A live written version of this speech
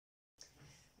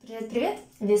Привет-привет!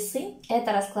 Весы –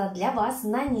 это расклад для вас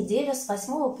на неделю с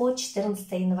 8 по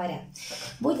 14 января.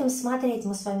 Будем смотреть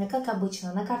мы с вами, как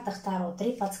обычно, на картах Таро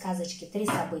 3 подсказочки, 3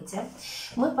 события.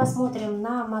 Мы посмотрим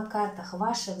на картах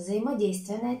ваши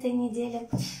взаимодействия на этой неделе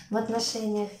в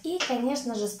отношениях. И,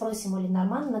 конечно же, спросим у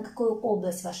Ленормана, на какую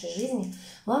область вашей жизни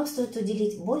вам стоит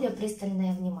уделить более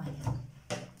пристальное внимание.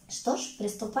 Что ж,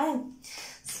 приступаем.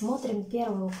 Смотрим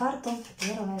первую карту,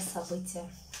 первое событие.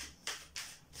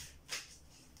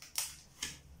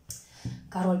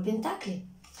 Король Пентаклей.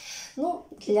 Ну,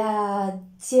 для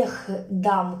тех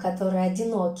дам, которые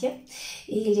одиноки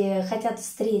или хотят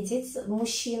встретить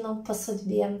мужчину по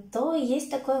судьбе, то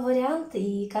есть такой вариант.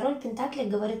 И король Пентаклей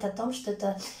говорит о том, что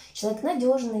это человек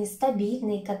надежный,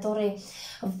 стабильный, который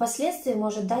впоследствии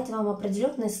может дать вам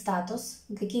определенный статус,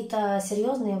 какие-то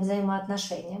серьезные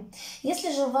взаимоотношения.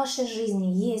 Если же в вашей жизни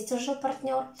есть уже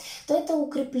партнер, то это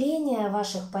укрепление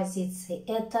ваших позиций,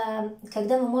 это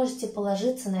когда вы можете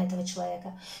положиться на этого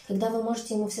человека, когда вы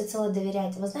можете ему всецело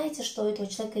доверять. Вы знаете, что у этого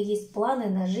человека есть планы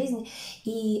на жизнь,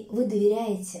 и вы доверяете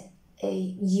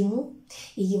ему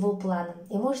и его планам,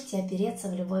 и можете опереться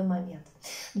в любой момент.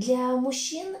 Для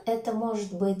мужчин это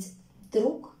может быть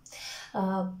друг,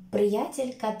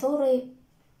 приятель, который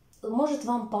может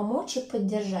вам помочь и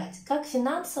поддержать, как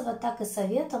финансово, так и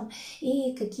советом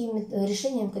и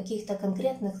решением каких-то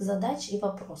конкретных задач и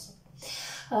вопросов.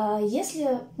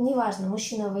 Если, неважно,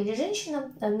 мужчина вы или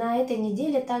женщина, на этой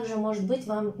неделе также, может быть,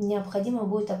 вам необходимо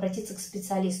будет обратиться к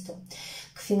специалисту,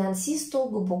 к финансисту,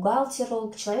 к бухгалтеру,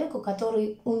 к человеку,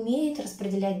 который умеет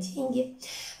распределять деньги,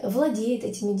 владеет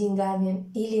этими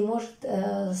деньгами или может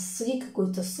судить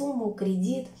какую-то сумму,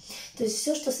 кредит. То есть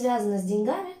все, что связано с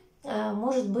деньгами,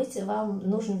 может быть, вам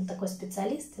нужен такой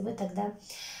специалист, и вы тогда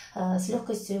с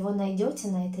легкостью его найдете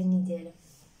на этой неделе.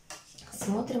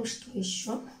 Смотрим, что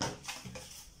еще.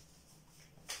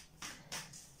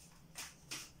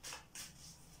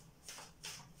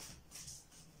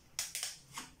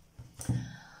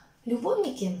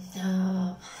 Любовники.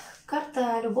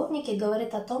 Карта любовники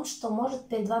говорит о том, что может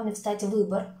перед вами встать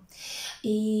выбор.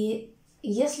 И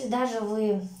если даже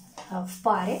вы в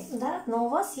паре, да, но у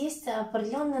вас есть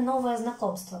определенное новое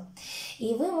знакомство,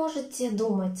 и вы можете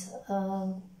думать,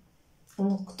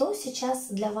 кто сейчас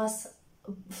для вас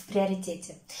в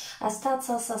приоритете.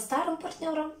 Остаться со старым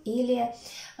партнером или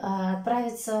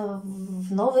отправиться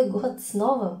в Новый год с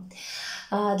новым.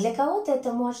 Для кого-то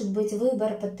это может быть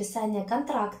выбор подписания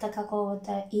контракта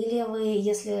какого-то, или вы,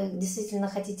 если действительно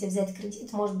хотите взять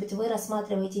кредит, может быть, вы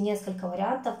рассматриваете несколько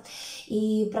вариантов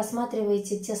и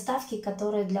просматриваете те ставки,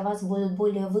 которые для вас будут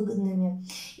более выгодными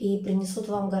и принесут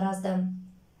вам гораздо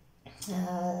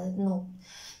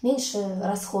меньше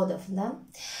расходов. Да?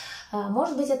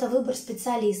 Может быть, это выбор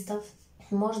специалистов,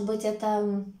 может быть,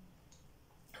 это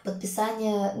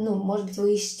подписание, может быть,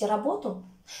 вы ищете работу,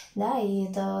 да, и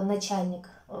это начальник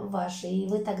ваш, и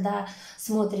вы тогда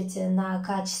смотрите на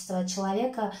качество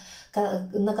человека,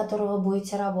 на которого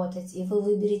будете работать, и вы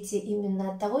выберете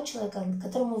именно того человека,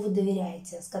 которому вы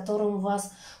доверяете, с которым у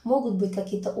вас могут быть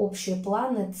какие-то общие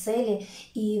планы, цели,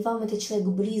 и вам этот человек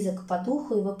близок по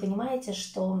духу, и вы понимаете,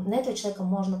 что на этого человека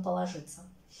можно положиться.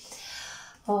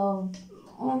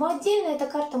 Отдельно эта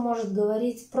карта может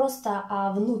говорить просто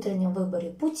о внутреннем выборе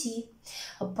пути,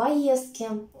 поездки,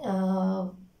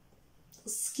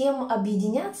 с кем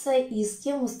объединяться и с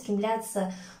кем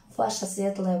устремляться в ваше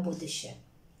светлое будущее.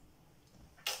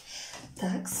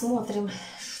 Так, смотрим,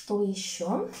 что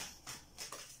еще.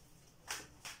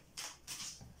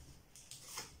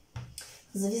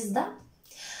 Звезда.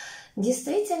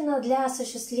 Действительно, для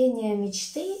осуществления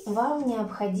мечты вам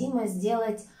необходимо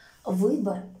сделать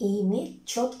выбор и иметь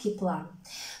четкий план.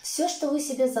 Все, что вы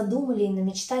себе задумали и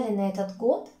намечтали на этот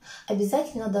год,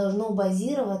 обязательно должно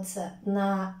базироваться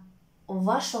на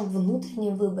вашем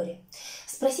внутреннем выборе.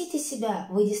 Спросите себя,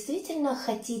 вы действительно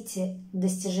хотите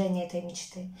достижения этой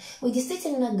мечты? Вы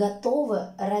действительно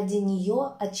готовы ради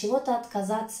нее от чего-то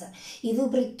отказаться и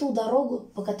выбрать ту дорогу,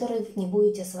 по которой вы не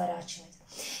будете сворачивать?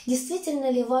 Действительно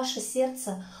ли ваше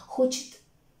сердце хочет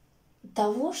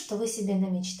того, что вы себе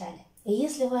намечтали? И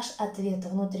если ваш ответ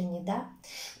внутренний «да»,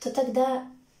 то тогда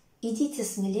идите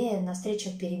смелее навстречу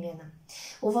переменам.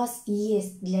 У вас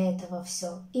есть для этого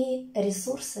все. И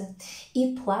ресурсы,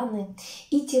 и планы,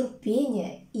 и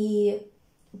терпение, и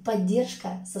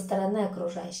поддержка со стороны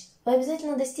окружающих. Вы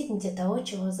обязательно достигнете того,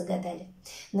 чего вы загадали.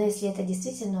 Но если это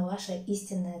действительно ваша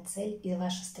истинная цель и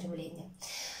ваше стремление.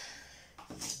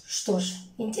 Что ж,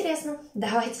 интересно.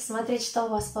 Давайте смотреть, что у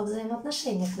вас по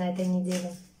взаимоотношениям на этой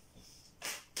неделе.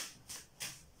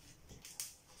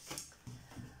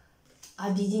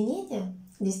 Объединение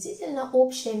действительно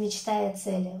общая мечта и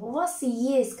цели. У вас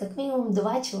есть как минимум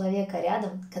 2 человека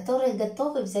рядом, которые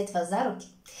готовы взять вас за руки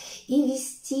и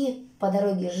вести по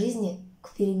дороге жизни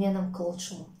к переменам к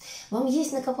лучшему. Вам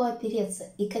есть на кого опереться.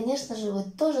 И, конечно же, вы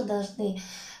тоже должны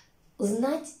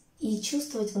знать и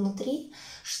чувствовать внутри,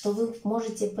 что вы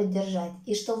можете поддержать,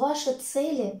 и что ваши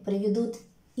цели приведут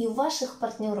и ваших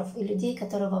партнеров, и людей,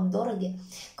 которые вам дороги,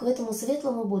 к этому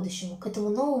светлому будущему, к этому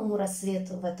новому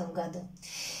рассвету в этом году.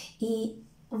 И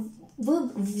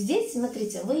вы здесь,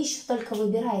 смотрите, вы еще только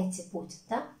выбираете путь,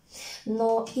 да?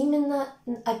 Но именно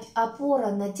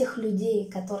опора на тех людей,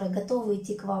 которые готовы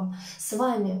идти к вам, с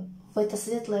вами в это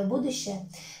светлое будущее,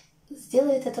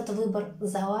 сделает этот выбор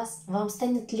за вас, вам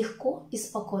станет легко и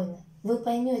спокойно. Вы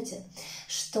поймете,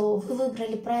 что вы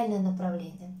выбрали правильное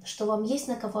направление, что вам есть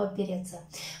на кого опереться,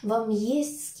 вам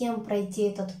есть с кем пройти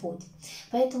этот путь.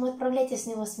 Поэтому отправляйтесь с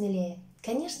него смелее.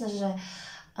 Конечно же,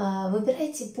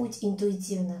 выбирайте путь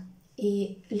интуитивно,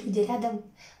 и люди рядом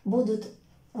будут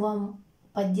вам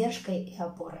поддержкой и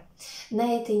опорой.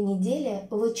 На этой неделе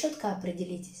вы четко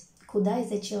определитесь, куда и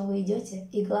зачем вы идете,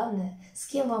 и главное, с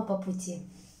кем вам по пути.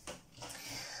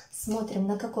 Смотрим,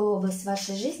 на какую область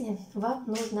вашей жизни вам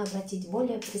нужно обратить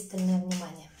более пристальное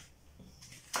внимание.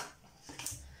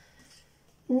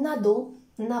 На дом,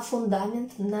 на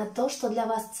фундамент, на то, что для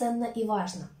вас ценно и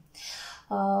важно.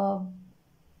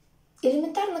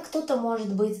 Элементарно кто-то,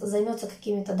 может быть, займется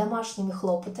какими-то домашними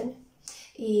хлопотами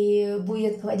и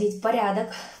будет наводить порядок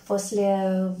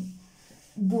после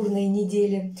бурной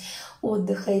недели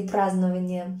отдыха и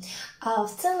празднования. А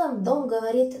в целом дом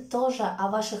говорит тоже о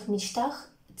ваших мечтах,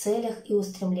 целях и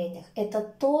устремлениях. Это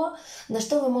то, на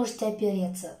что вы можете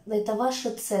опереться. Это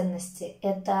ваши ценности,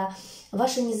 это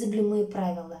ваши незыблемые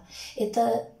правила.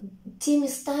 Это те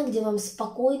места, где вам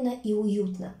спокойно и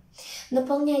уютно.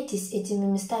 Наполняйтесь этими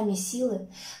местами силы,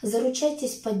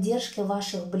 заручайтесь поддержкой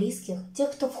ваших близких,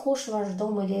 тех, кто вхож в ваш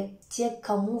дом или тех,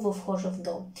 кому вы вхожи в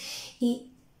дом.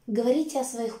 И говорите о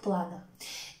своих планах.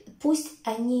 Пусть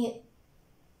они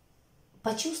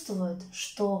почувствуют,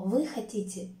 что вы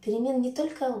хотите перемен не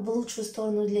только в лучшую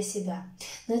сторону для себя,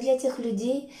 но и для тех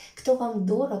людей, кто вам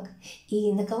дорог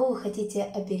и на кого вы хотите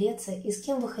опереться, и с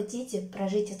кем вы хотите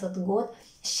прожить этот год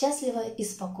счастливо и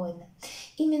спокойно.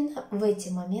 Именно в эти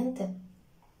моменты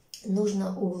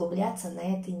нужно углубляться на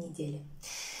этой неделе.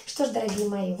 Что ж, дорогие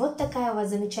мои, вот такая у вас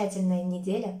замечательная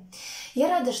неделя. Я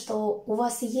рада, что у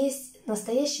вас есть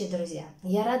настоящие друзья.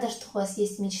 Я рада, что у вас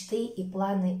есть мечты и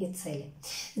планы и цели.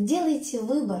 Сделайте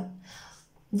выбор,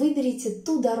 выберите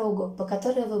ту дорогу, по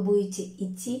которой вы будете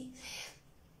идти,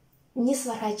 не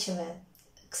сворачивая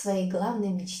к своей главной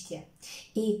мечте.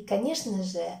 И, конечно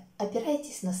же,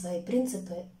 опирайтесь на свои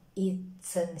принципы и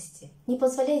ценности. Не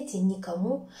позволяйте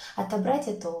никому отобрать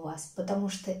это у вас, потому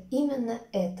что именно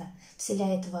это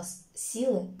вселяет в вас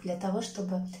силы для того,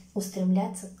 чтобы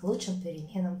устремляться к лучшим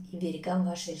переменам и берегам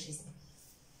вашей жизни.